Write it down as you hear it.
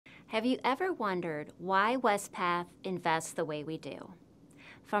Have you ever wondered why Wespath invests the way we do?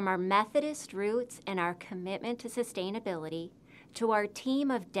 From our Methodist roots and our commitment to sustainability, to our team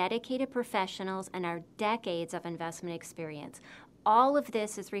of dedicated professionals and our decades of investment experience, all of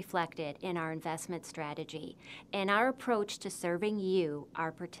this is reflected in our investment strategy and our approach to serving you,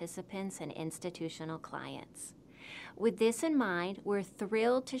 our participants and institutional clients. With this in mind, we're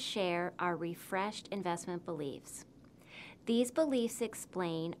thrilled to share our refreshed investment beliefs. These beliefs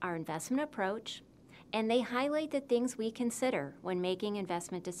explain our investment approach, and they highlight the things we consider when making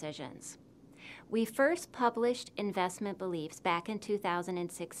investment decisions. We first published investment beliefs back in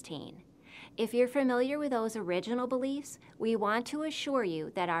 2016. If you're familiar with those original beliefs, we want to assure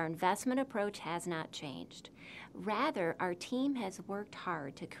you that our investment approach has not changed. Rather, our team has worked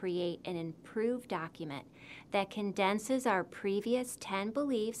hard to create an improved document that condenses our previous 10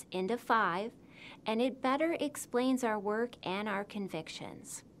 beliefs into 5, and it better explains our work and our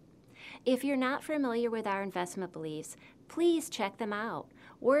convictions. If you're not familiar with our investment beliefs, please check them out.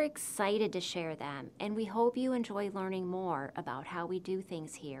 We're excited to share them, and we hope you enjoy learning more about how we do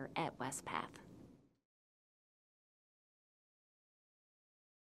things here at Wespath.